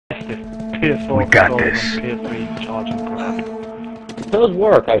PS4 We got controller this. and PS3 charging crap. It does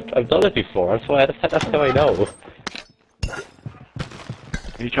work. I've done it before. That's how I know.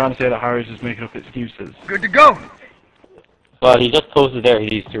 Are you trying to say that Harry's just making up excuses? Good to go. Well, he just posted there he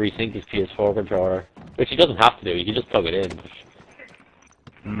needs to resync his PS4 controller, which he doesn't have to do. He can just plug it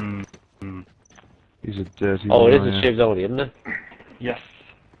in. He's a dirty Oh, it is liar. a Shiv's only, isn't it? Yes.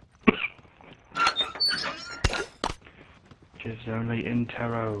 Gives only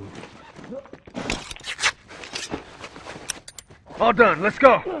Intero. All done. Let's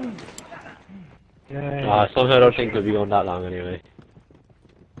go. Yay. Somehow I don't think we'll be going that long anyway.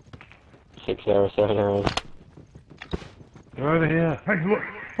 6 hours, 7 hours. They're over here. Hey, look.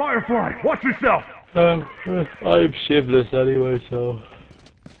 Firefly, watch yourself. I'm Shivless anyway, so...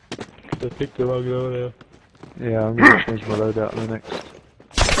 I picked the wrong one now. Yeah, I'm gonna change my loadout in the next.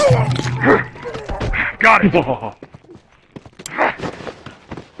 Got it.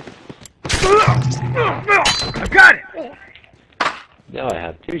 I got it. Now I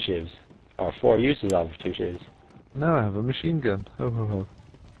have 2 Shivs. Or 4 uses of 2 Shivs. Now I have a machine gun. Ho ho ho.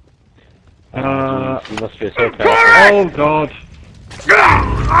 Geez, you must be so powerful. Oh god!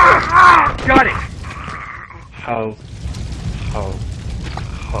 Got it. How?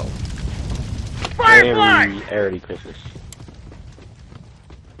 Firefly. Very early Christmas.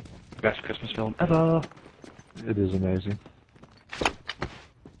 Best Christmas film ever. It is amazing.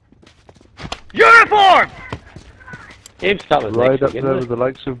 Uniform. GameStop was Right next up week, there isn't with it? the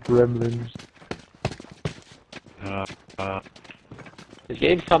likes of Gremlins. Is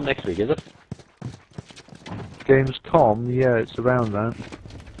GameStop next week, is it? Gamescom, yeah, it's around that.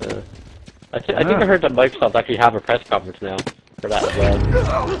 I think I heard that Microsoft actually have a press conference now for that as well.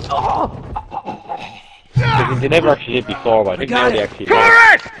 Because they never actually did before, but I think now they actually do.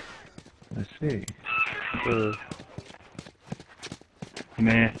 Correct. I see.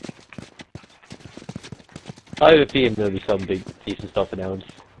 Meh. I have a feeling there'll be some big decent stuff announced.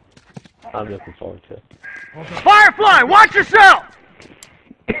 I'm looking forward to it. Firefly, watch yourself.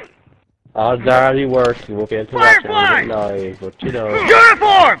 Odds are any worse, you won't be able to watch Firefly! it live, but you know.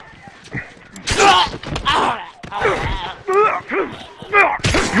 Uniform.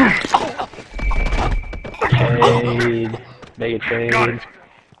 Chain, Mega Got Chain,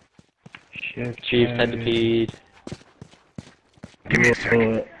 it. Chief Centipede, Give me a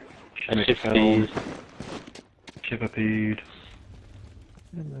second. and Chief Speed. Chipapede.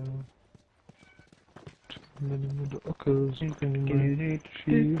 Hello.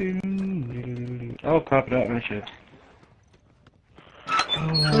 Oh crap, I don't have any shit.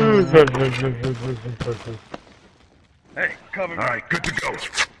 Hey, cover me. All right, good to go.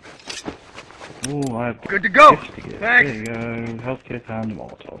 Ooh, I have Good to go. gifts to get. Thanks. There you go. Health kit and a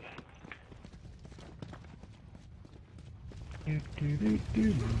Molotov.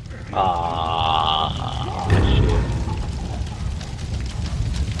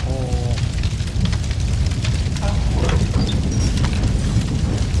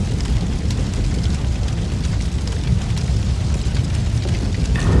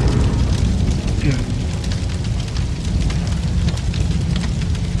 Shit.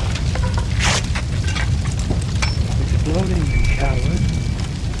 Exploding, you coward.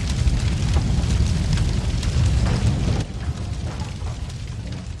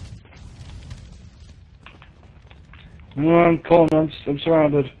 No, I'm calling. I'm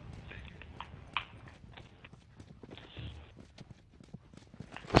surrounded.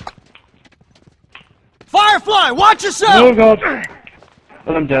 Firefly, watch yourself. Oh god!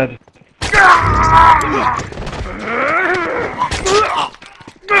 Well, I'm dead.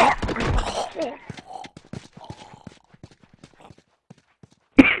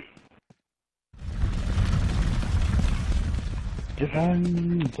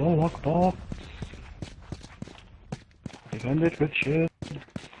 Defend the lockbox. Defend it with shit.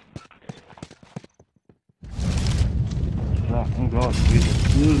 Oh god, Jesus.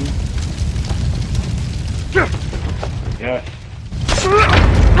 Yes.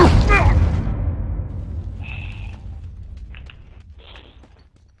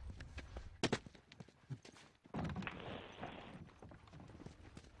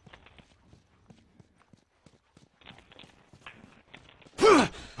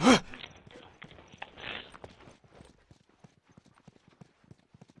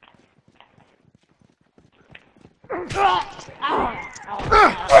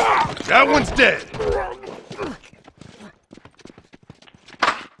 That one's dead.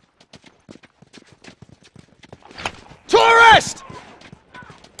 Tourist!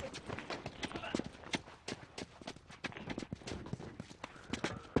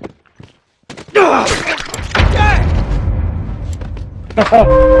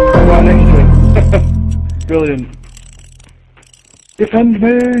 I'm right next to him. Brilliant. Defend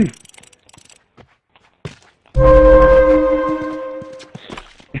me!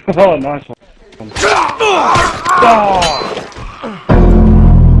 Oh, nice one.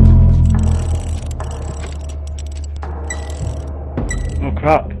 Oh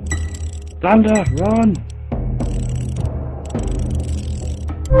crap. Xander, run!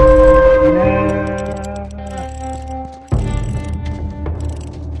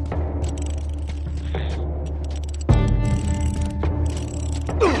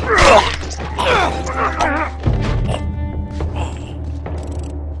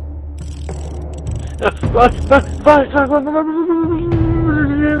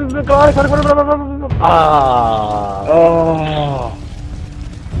 Ah. Oh.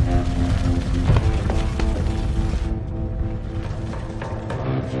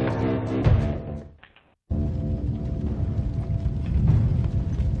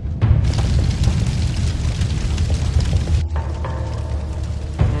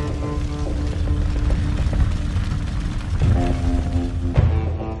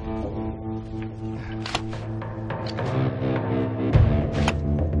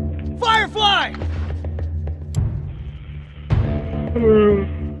 Firefly!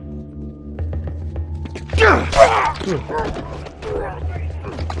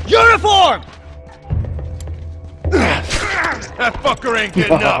 Uniform! That fucker ain't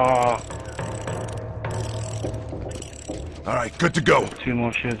getting up. Alright, good to go. Two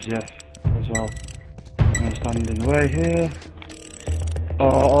more shivs, yes, as well. I'm gonna stand in the way here.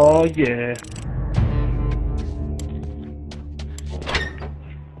 Oh yeah.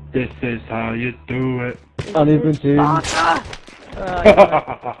 This is how you do it. Uneven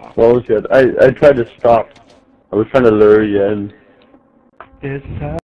Bullshit. I tried to stop. I was trying to lure you in. This is how